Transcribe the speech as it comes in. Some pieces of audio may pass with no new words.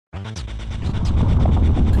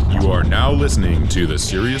are now listening to the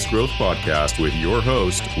Serious Growth Podcast with your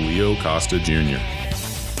host, Leo Costa Jr.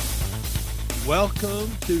 Welcome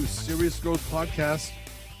to Serious Growth Podcast.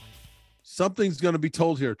 Something's going to be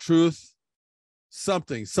told here. Truth.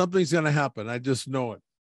 Something's going to happen. I just know it.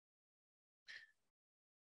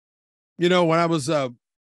 You know, when I was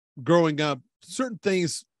growing up, certain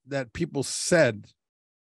things that people said,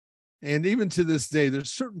 and even to this day,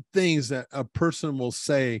 there's certain things that a person will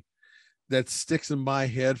say that sticks in my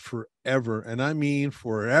head forever. And I mean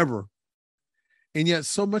forever. And yet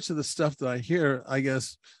so much of the stuff that I hear, I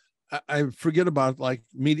guess I forget about like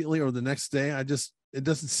immediately or the next day. It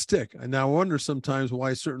doesn't stick. And I wonder sometimes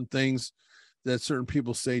why certain things that certain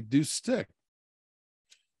people say do stick.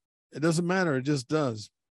 It doesn't matter. It just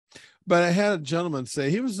does. But I had a gentleman say,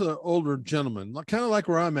 he was an older gentleman, kind of like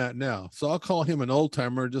where I'm at now. So I'll call him an old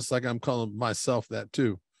timer, just like I'm calling myself that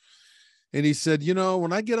too. And he said, you know,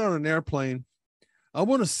 when I get on an airplane, I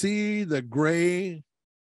want to see the gray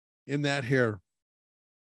in that hair.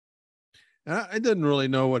 And I didn't really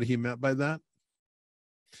know what he meant by that.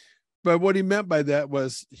 But what he meant by that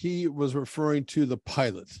was he was referring to the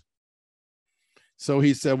pilot. So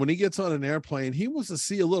he said when he gets on an airplane, he wants to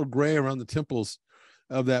see a little gray around the temples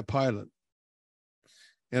of that pilot.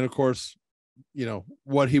 And of course, you know,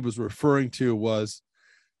 what he was referring to was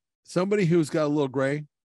somebody who's got a little gray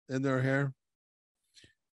in their hair.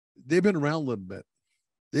 They've been around a little bit.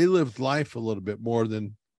 They lived life a little bit more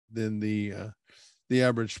than the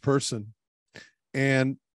average person.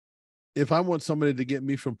 And if I want somebody to get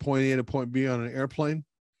me from point A to point B on an airplane,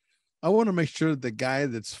 I want to make sure that the guy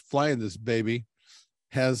that's flying this baby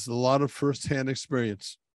has a lot of firsthand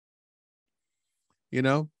experience, you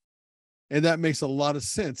know, and that makes a lot of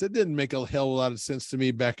sense. It didn't make a hell of a lot of sense to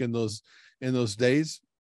me back in those days,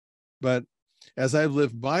 but as I've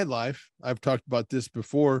lived my life, I've talked about this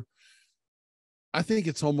before, I think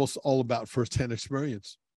it's almost all about firsthand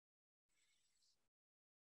experience.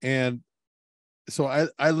 And so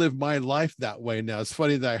I live my life that way now. It's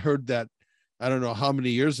funny that I heard that, I don't know how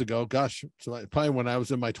many years ago, gosh, so probably when I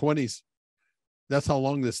was in my 20s. That's how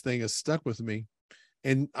long this thing has stuck with me.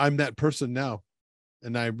 And I'm that person now.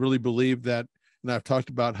 And I really believe that, and I've talked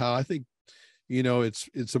about how I think, you know,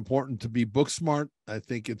 it's important to be book smart. I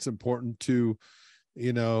think it's important to,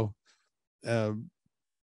 you know,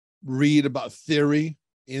 read about theory.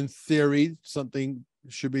 In theory, something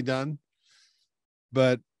should be done.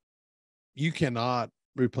 But you cannot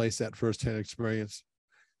replace that firsthand experience.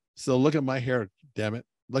 So look at my hair, damn it.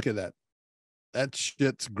 Look at that. That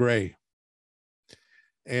shit's gray.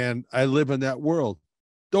 And I live in that world.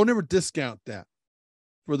 Don't ever discount that.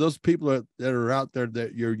 For those people that are out there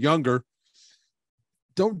that you're younger,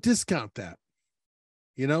 don't discount that.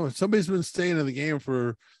 You know, if somebody's been staying in the game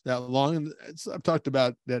for that long, and I've talked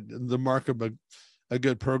about that, the mark of a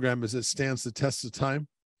good program is it stands the test of time.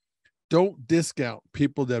 Don't discount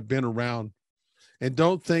people that have been around, and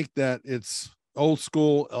don't think that it's old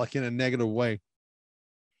school, like in a negative way.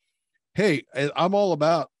 Hey, I'm all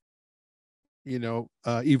about, you know,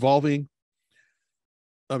 evolving.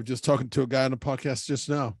 I was just talking to a guy on a podcast just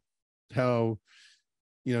now, how,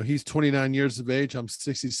 you know, he's 29 years of age. I'm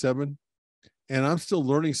 67, and I'm still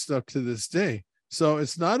learning stuff to this day. So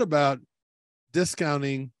it's not about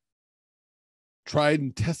discounting tried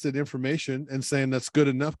and tested information and saying that's good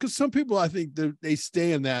enough. Because some people, I think they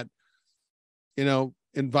stay in that, you know,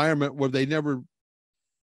 environment where they never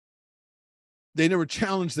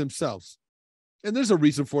challenge themselves. And there's a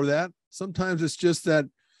reason for that. Sometimes it's just that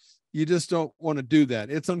you just don't want to do that.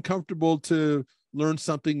 It's uncomfortable to learn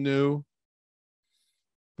something new,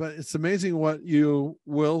 but it's amazing what you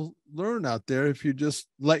will learn out there if you just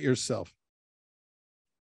let yourself.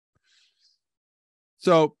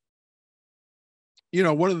 So, you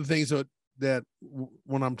know, one of the things that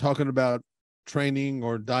when I'm talking about training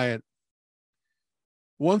or diet,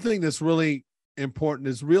 one thing that's really important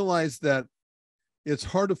is realize that it's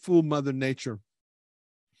hard to fool Mother Nature.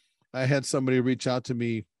 I had somebody reach out to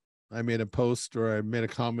me. I made a post or I made a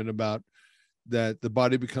comment about that the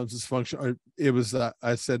body becomes dysfunctional. Or it was,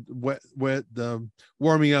 I said, the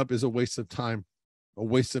warming up is a waste of time, a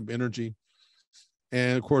waste of energy.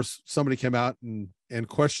 And of course, somebody came out and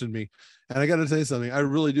questioned me. And I got to tell you something, I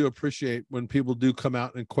really do appreciate when people do come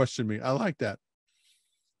out and question me. I like that.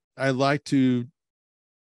 I like to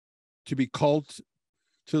be called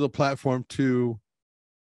to the platform to,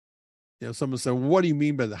 you know, someone said, well, what do you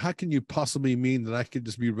mean by that? How can you possibly mean that I could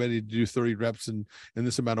just be ready to do 30 reps and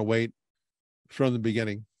this amount of weight from the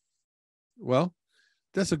beginning? Well,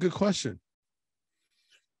 that's a good question.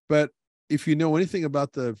 But if you know anything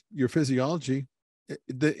about your physiology,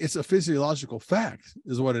 it's a physiological fact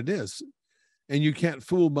is what it is. and you can't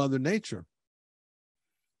fool Mother Nature.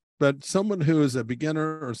 But someone who is a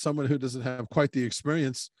beginner or someone who doesn't have quite the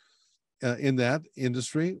experience in that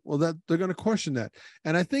industry, well, that they're going to question that.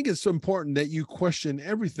 And I think it's so important that you question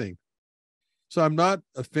everything. So I'm not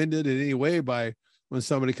offended in any way by when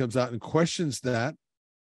somebody comes out and questions that.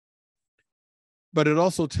 But it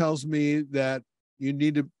also tells me that you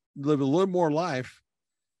need to live a little more life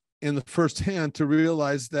in the first hand to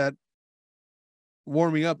realize that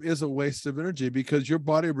warming up is a waste of energy, because your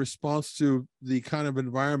body responds to the kind of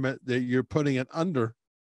environment that you're putting it under.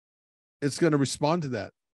 It's going to respond to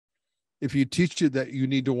that. If you teach it that you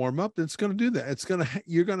need to warm up, it's going to do that.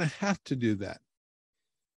 You're going to have to do that.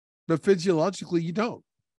 But physiologically, you don't.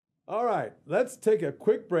 All right, let's take a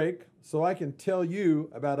quick break so I can tell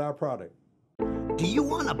you about our product. Do you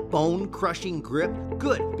want a bone-crushing grip?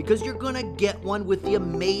 Good, because you're going to get one with the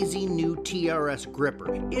amazing new TRS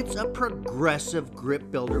gripper. It's a progressive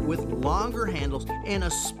grip builder with longer handles and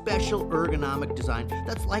a special ergonomic design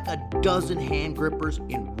that's like a dozen hand grippers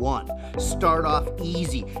in one. Start off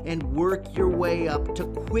easy and work your way up to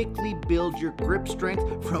quickly build your grip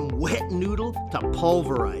strength from wet noodle to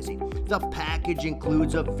pulverizing. The package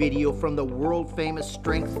includes a video from the world-famous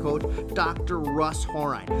strength coach, Dr. Russ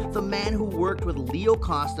Horine, the man who worked with Leo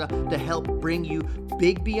Costa to help bring you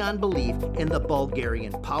big beyond belief in the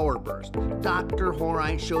Bulgarian power burst. Dr.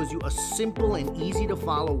 Horine shows you a simple and easy to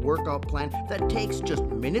follow workout plan that takes just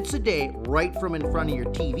minutes a day right from in front of your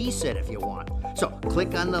TV set if you want. So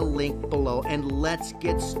click on the link below and let's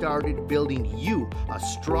get started building you a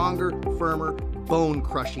stronger, firmer,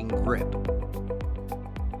 bone-crushing grip.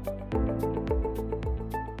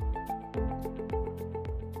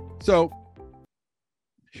 So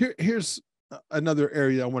here's another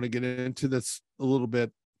area I want to get into that's a little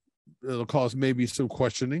bit, it'll cause maybe some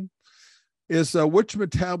questioning, is which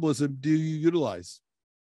metabolism do you utilize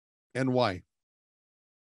and why?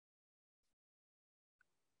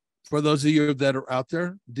 For those of you that are out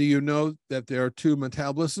there, do you know that there are two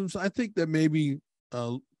metabolisms? I think that maybe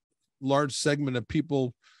a large segment of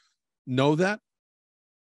people know that.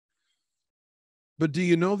 But do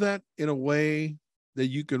you know that in a way that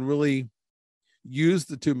you can really use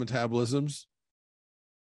the two metabolisms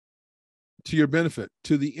to your benefit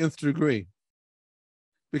to the nth degree?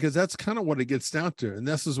 Because that's kind of what it gets down to. And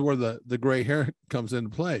this is where the gray hair comes into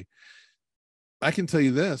play. I can tell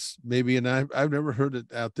you this, maybe, and I've never heard it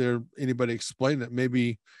out there, anybody explain it.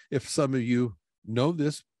 Maybe if some of you know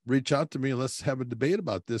this, reach out to me and let's have a debate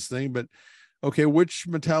about this thing. But okay, which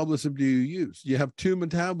metabolism do you use? You have two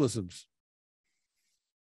metabolisms,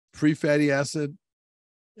 free fatty acid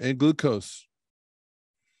and glucose.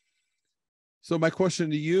 So my question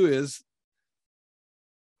to you is,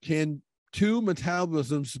 can two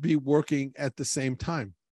metabolisms be working at the same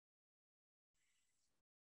time?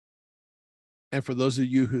 And for those of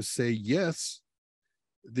you who say yes,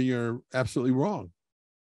 then you're absolutely wrong.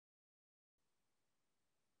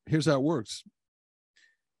 Here's how it works.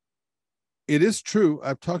 It is true,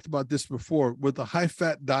 I've talked about this before, with a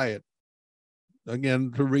high-fat diet.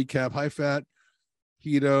 Again, to recap, high-fat,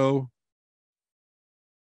 keto,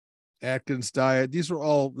 Atkins diet, these are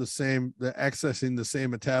all the same, they're accessing the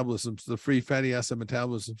same metabolisms, the free fatty acid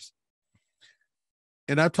metabolisms.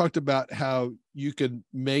 And I've talked about how you can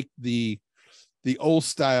make the old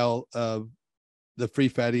style of the free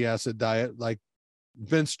fatty acid diet, like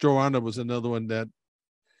Vince Joanna was another one that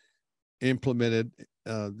implemented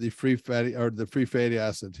the free fatty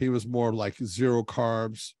acid. He was more like zero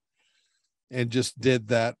carbs and just did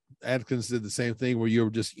that. Atkins did the same thing where you were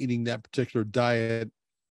just eating that particular diet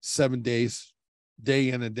 7 days, day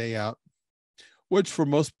in and day out, which for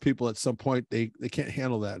most people at some point, they can't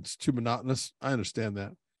handle that. It's too monotonous. I understand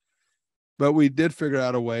that. But we did figure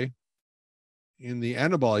out a way in the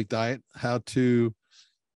anabolic diet how to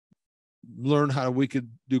learn how we could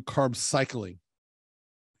do carb cycling.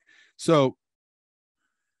 So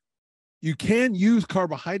you can use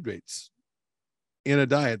carbohydrates in a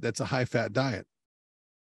diet that's a high-fat diet,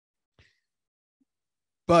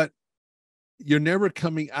 but you're never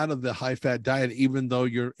coming out of the high-fat diet even though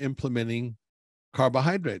you're implementing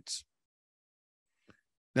carbohydrates.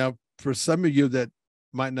 Now, for some of you that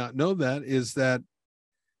might not know that, is that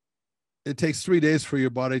it takes 3 days for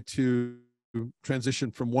your body to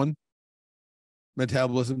transition from one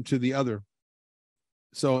metabolism to the other.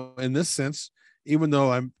 So in this sense, even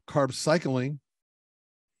though I'm carb cycling,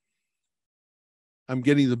 I'm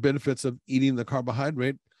getting the benefits of eating the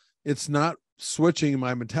carbohydrate. It's not switching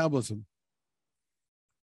my metabolism.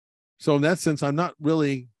 So in that sense, I'm not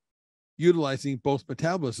really utilizing both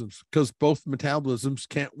metabolisms because both metabolisms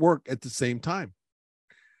can't work at the same time.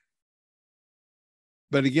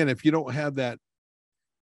 But again, if you don't have that,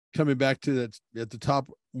 coming back to that at the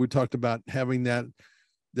top, we talked about having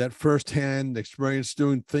that firsthand experience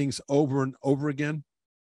doing things over and over again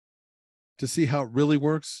to see how it really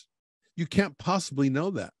works. You can't possibly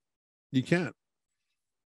know that. You can't.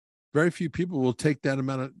 Very few people will take that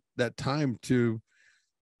amount of that time to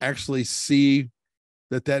actually see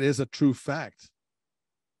that is a true fact.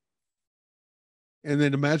 And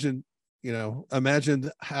then imagine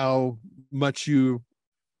how much you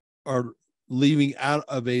are leaving out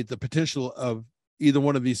of the potential of either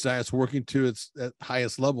one of these diets working to its at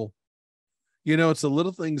highest level. It's the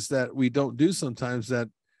little things that we don't do sometimes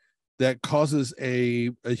that causes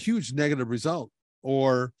a huge negative result.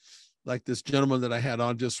 Or like this gentleman that I had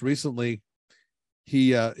on just recently,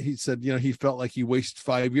 he said, he felt like he wasted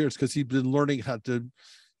 5 years because he'd been learning how to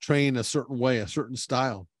train a certain way, a certain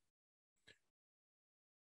style.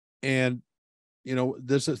 And,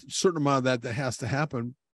 there's a certain amount of that has to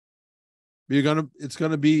happen. It's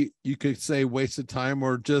going to be, you could say, wasted time,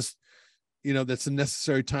 or just, that's a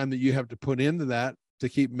necessary time that you have to put into that to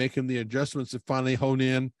keep making the adjustments to finally hone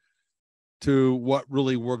in to what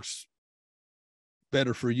really works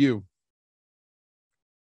better for you.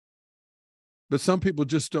 But some people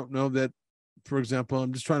just don't know that. For example,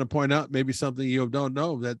 I'm just trying to point out maybe something you don't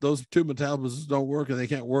know, that those two metabolisms don't work and they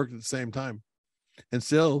can't work at the same time. And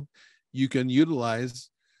still, you can utilize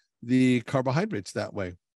the carbohydrates that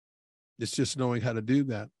way. It's just knowing how to do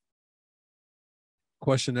that.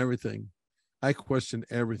 Question everything. I question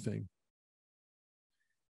everything.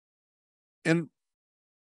 And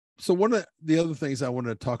so one of the other things I want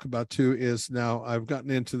to talk about too is, now I've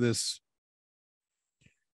gotten into this,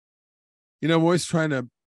 I'm always trying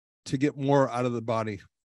to get more out of the body.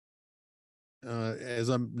 As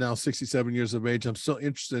I'm now 67 years of age, I'm still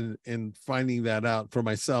interested in finding that out for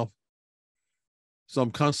myself. So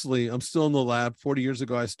I'm still in the lab. 40 years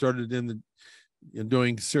ago, I started in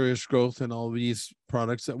doing serious growth and all these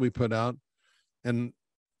products that we put out. And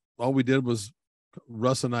all we did was,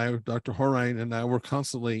 Russ and I, Dr. Horine and I, were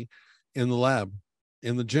constantly in the lab,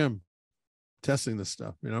 in the gym, testing this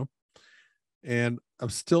stuff, and I'm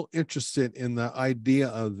still interested in the idea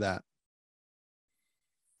of that.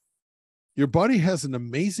 Your body has an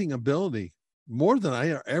amazing ability, more than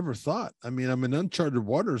I ever thought. I mean, I'm in uncharted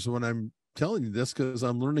waters when I'm telling you this, because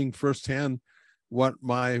I'm learning firsthand what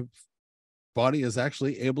my body is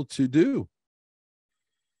actually able to do.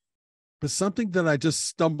 But something that I just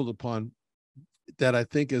stumbled upon that I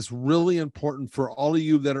think is really important for all of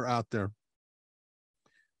you that are out there.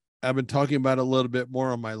 I've been talking about it a little bit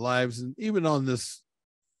more on my lives, and even on this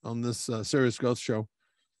Serious Growth show,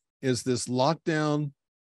 is this lockdown.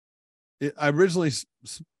 I originally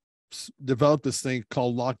developed this thing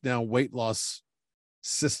called Lockdown Weight Loss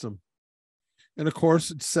System. And of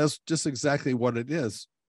course, it says just exactly what it is.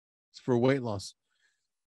 It's for weight loss.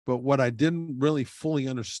 But what I didn't really fully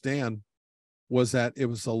understand was that it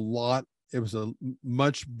was a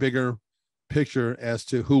much bigger picture as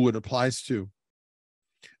to who it applies to.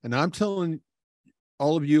 And I'm telling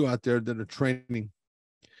all of you out there that are training,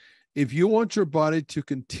 if you want your body to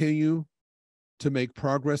continue to make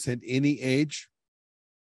progress at any age,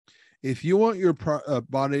 if you want your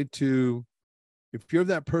body to, if you're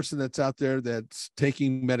that person that's out there that's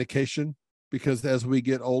taking medication, because as we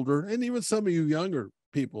get older, and even some of you younger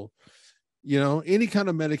people, any kind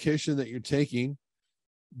of medication that you're taking,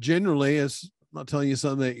 generally, as I'm not telling you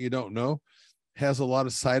something that you don't know, has a lot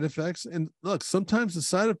of side effects. And look, sometimes the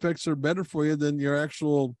side effects are better for you than your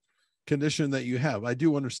actual condition that you have. I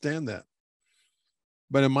do understand that.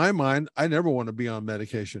 But in my mind, I never want to be on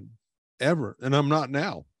medication, ever. And I'm not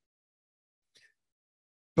now.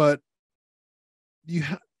 But you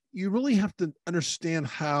really have to understand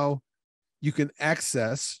how you can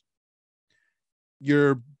access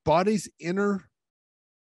your body's inner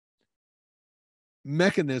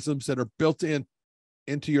mechanisms that are built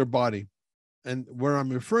into your body. And where I'm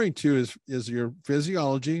referring to is your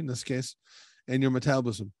physiology, in this case, and your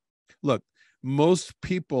metabolism. Look, most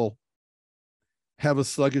people have a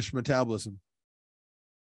sluggish metabolism.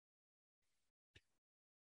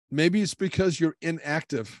 Maybe it's because you're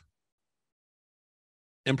inactive.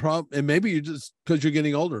 And maybe you're just because you're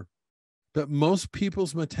getting older. But most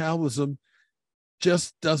people's metabolism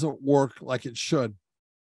just doesn't work like it should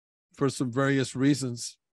for some various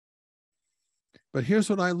reasons. But here's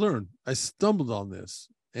what I learned. I stumbled on this,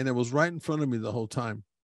 and it was right in front of me the whole time.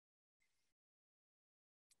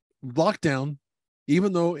 Lockdown,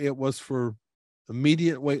 even though it was for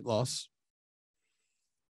immediate weight loss,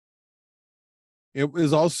 it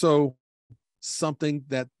was also something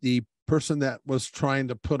that the person that was trying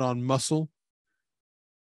to put on muscle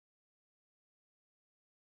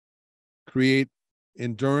create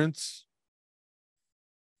endurance,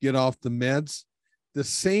 get off the meds. The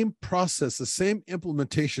same process, the same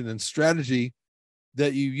implementation and strategy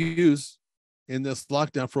that you use in this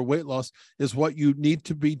lockdown for weight loss is what you need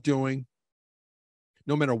to be doing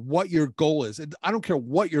no matter what your goal is. And I don't care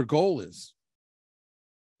what your goal is,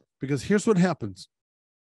 because here's what happens.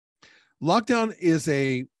 Lockdown is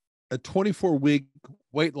a 24-week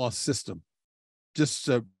weight loss system. Just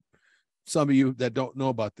some of you that don't know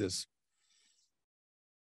about this.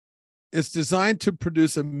 It's designed to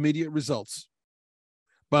produce immediate results,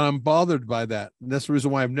 but I'm bothered by that. And that's the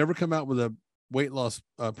reason why I've never come out with a weight loss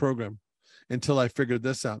program until I figured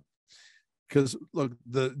this out. Because look,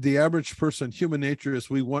 the average person, human nature is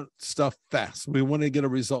we want stuff fast. We want to get a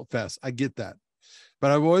result fast. I get that.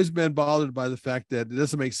 But I've always been bothered by the fact that it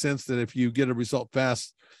doesn't make sense that if you get a result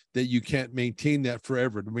fast, that you can't maintain that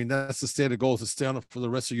forever. I mean, that's the stated goal, is to stay on it for the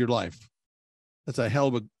rest of your life. That's a hell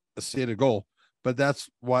of a stated goal, but that's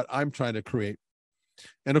what I'm trying to create.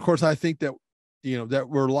 And of course, I think that, that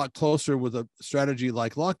we're a lot closer with a strategy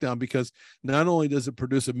like lockdown, because not only does it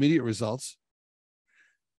produce immediate results,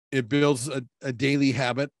 it builds a daily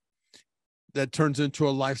habit that turns into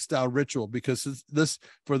a lifestyle ritual. Because this,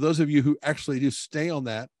 for those of you who actually do stay on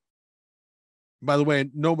that, by the way,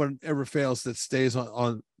 no one ever fails that stays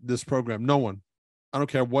on this program. No one. I don't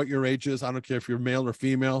care what your age is. I don't care if you're male or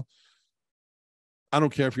female. I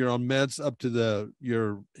don't care if you're on meds up to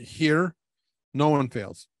you're here. No one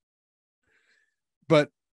fails. But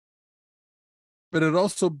it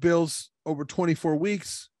also builds over 24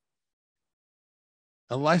 weeks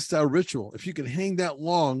a lifestyle ritual. If you can hang that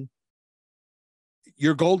long,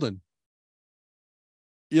 you're golden.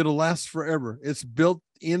 It'll last forever. It's built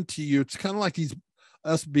into you. It's kind of like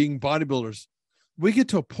us being bodybuilders. We get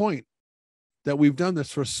to a point that we've done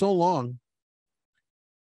this for so long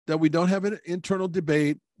that we don't have an internal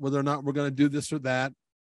debate whether or not we're going to do this or that.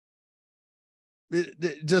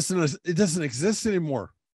 It doesn't exist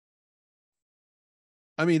anymore.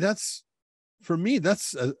 I mean, for me,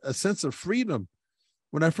 that's a sense of freedom.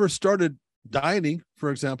 When I first started dieting,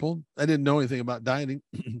 for example, I didn't know anything about dieting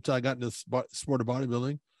until I got into the sport of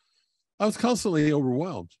bodybuilding. I was constantly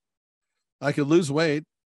overwhelmed. I could lose weight,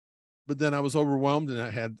 but then I was overwhelmed and I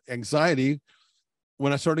had anxiety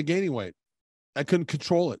when I started gaining weight. I couldn't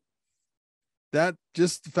control it. That,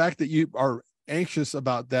 just the fact that you are anxious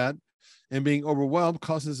about that and being overwhelmed,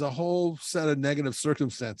 causes a whole set of negative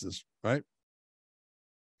circumstances, right?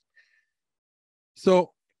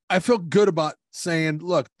 So I feel good about saying,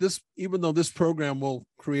 look, even though this program will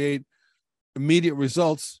create immediate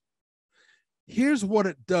results, here's what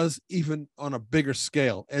it does even on a bigger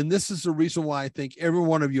scale. And this is the reason why I think every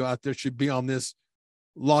one of you out there should be on this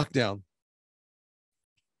lockdown.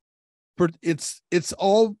 It's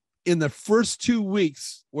all in the first 2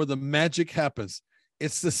 weeks where the magic happens.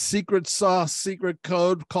 It's the secret sauce, secret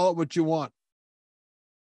code, call it what you want.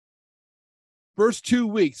 First 2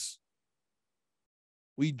 weeks,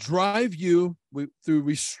 we drive you through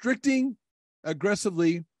restricting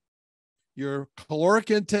aggressively your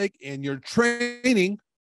caloric intake and your training.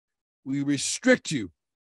 We restrict you.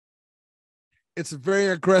 It's very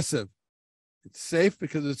aggressive. It's safe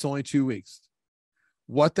because it's only 2 weeks.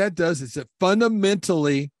 What that does is it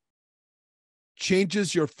fundamentally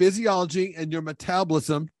changes your physiology and your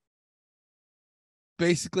metabolism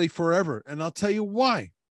basically forever. And I'll tell you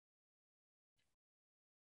why.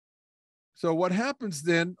 So what happens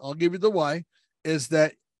then, I'll give you the why, is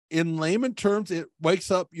that in layman terms, it wakes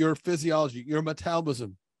up your physiology, your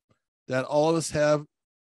metabolism that all of us have.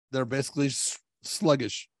 They're basically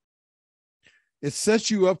sluggish. It sets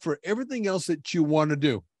you up for everything else that you want to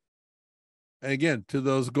do. And again, to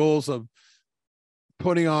those goals of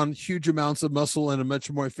putting on huge amounts of muscle in a much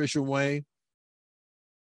more efficient way,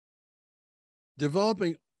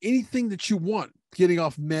 developing anything that you want, getting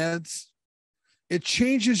off meds. It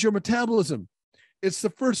changes your metabolism. It's the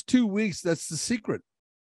first 2 weeks that's the secret.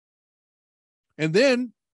 And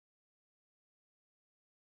then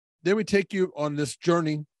we take you on this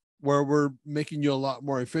journey where we're making you a lot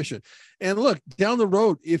more efficient. And look, down the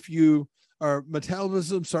road, if our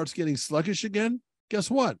metabolism starts getting sluggish again, guess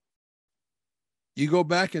what? You go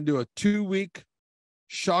back and do a 2-week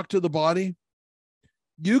shock to the body.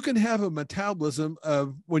 You can have a metabolism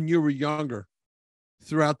of when you were younger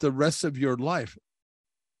throughout the rest of your life.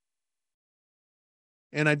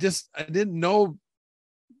 And I didn't know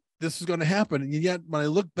this was going to happen. And yet when I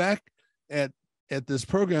look back at this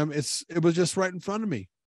program, it was just right in front of me.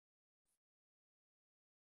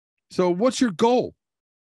 So what's your goal?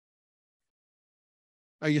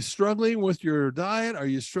 Are you struggling with your diet? Are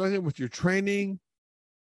you struggling with your training?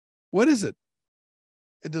 What is it?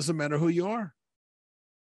 It doesn't matter who you are.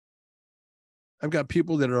 I've got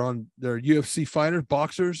people that are they're UFC fighters,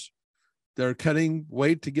 boxers. They're cutting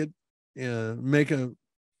weight to get make an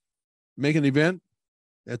event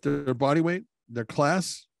at their body weight, their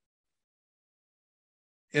class.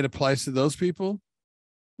 It applies to those people.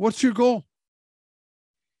 What's your goal?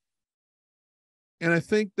 And I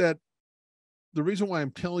think that the reason why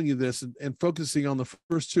I'm telling you this and focusing on the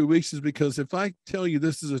first 2 weeks is because if I tell you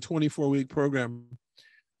this is a 24-week program,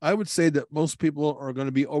 I would say that most people are going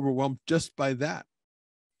to be overwhelmed just by that.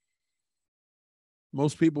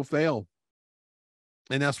 Most people fail.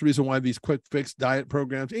 And that's the reason why these quick fix diet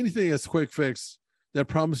programs, anything that's quick fix that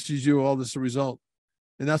promises you all this result.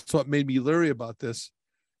 And that's what made me leery about this.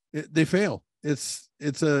 They fail. It's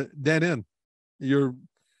a dead end. You're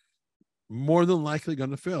more than likely going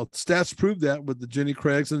to fail. Stats prove that with the Jenny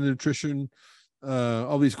Craig's and the nutrition,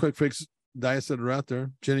 all these quick fix diets that are out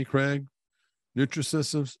there, Jenny Craig,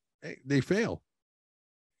 Nutrisystems, they fail.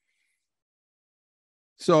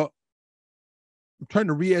 So I'm trying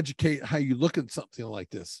to re-educate how you look at something like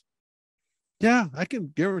this. Yeah, I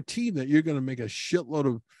can guarantee that you're going to make a shitload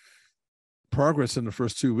of progress in the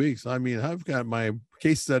first 2 weeks. I mean, I've got my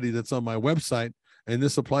case study that's on my website, and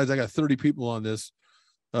this applies. I got 30 people on this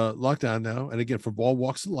lockdown now. And again, from all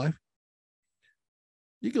walks of life,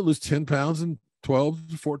 you can lose 10 pounds in 12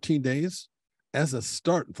 to 14 days as a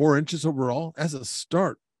start, 4 inches overall as a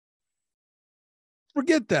start.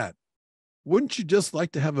 Forget that. Wouldn't you just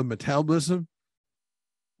like to have a metabolism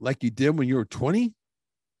like you did when you were 20?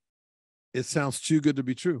 It sounds too good to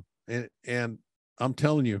be true. And I'm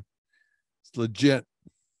telling you, it's legit.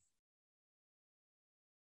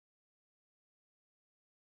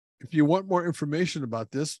 If you want more information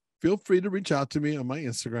about this, feel free to reach out to me on my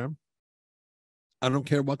Instagram. I don't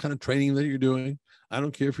care what kind of training that you're doing. I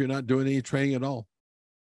don't care if you're not doing any training at all.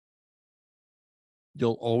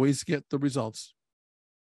 You'll always get the results.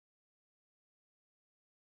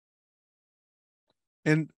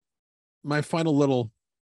 And my final little,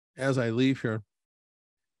 as I leave here,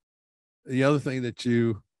 the other thing that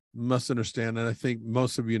you must understand, and I think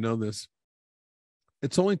most of you know this,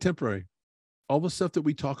 it's only temporary. All the stuff that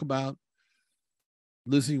we talk about,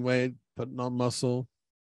 losing weight, putting on muscle,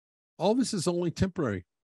 all this is only temporary.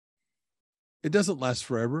 It doesn't last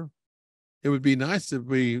forever. It would be nice if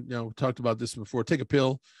we, talked about this before, take a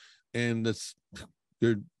pill and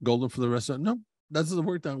you're golden for the rest of it. No, that doesn't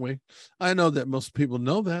work that way. I know that most people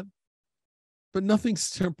know that, but nothing's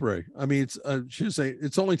temporary. I mean,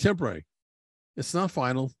 it's only temporary. It's not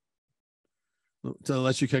final. So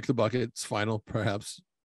unless you kick the bucket, it's final, perhaps.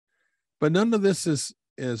 But none of this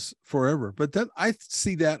is forever. But that I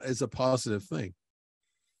see that as a positive thing,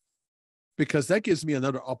 because that gives me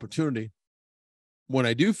another opportunity when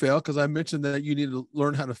I do fail, because I mentioned that you need to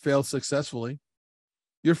learn how to fail successfully.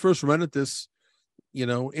 Your first run at this,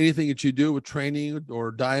 anything that you do with training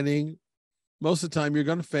or dieting, most of the time you're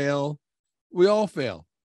going to fail. We all fail,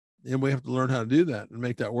 and we have to learn how to do that and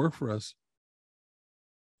make that work for us.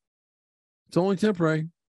 It's only temporary,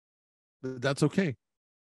 but that's okay.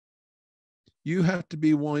 You have to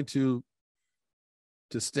be willing to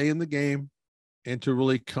stay in the game and to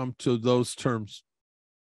really come to those terms.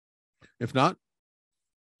 If not,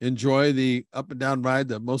 enjoy the up and down ride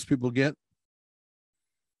that most people get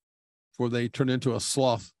before they turn into a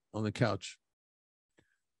sloth on the couch.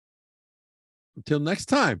 Until next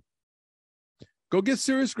time, go get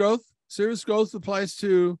serious growth. Serious growth applies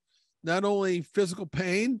to not only physical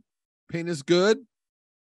pain. Pain is good,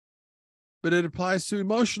 but it applies to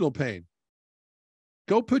emotional pain.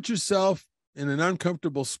 Go put yourself in an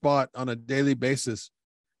uncomfortable spot on a daily basis.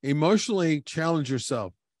 Emotionally challenge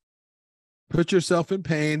yourself. Put yourself in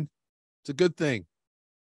pain. It's a good thing.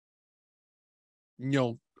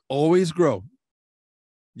 You'll always grow.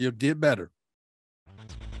 You'll get better.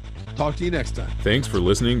 Talk to you next time. Thanks for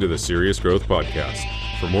listening to the Serious Growth Podcast.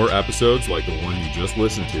 For more episodes like the one you just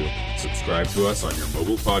listened to, subscribe to us on your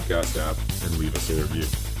mobile podcast app and leave us a review.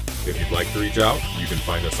 If you'd like to reach out, you can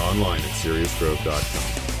find us online at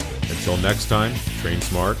seriousgrowth.com. Until next time, train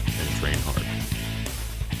smart and train hard.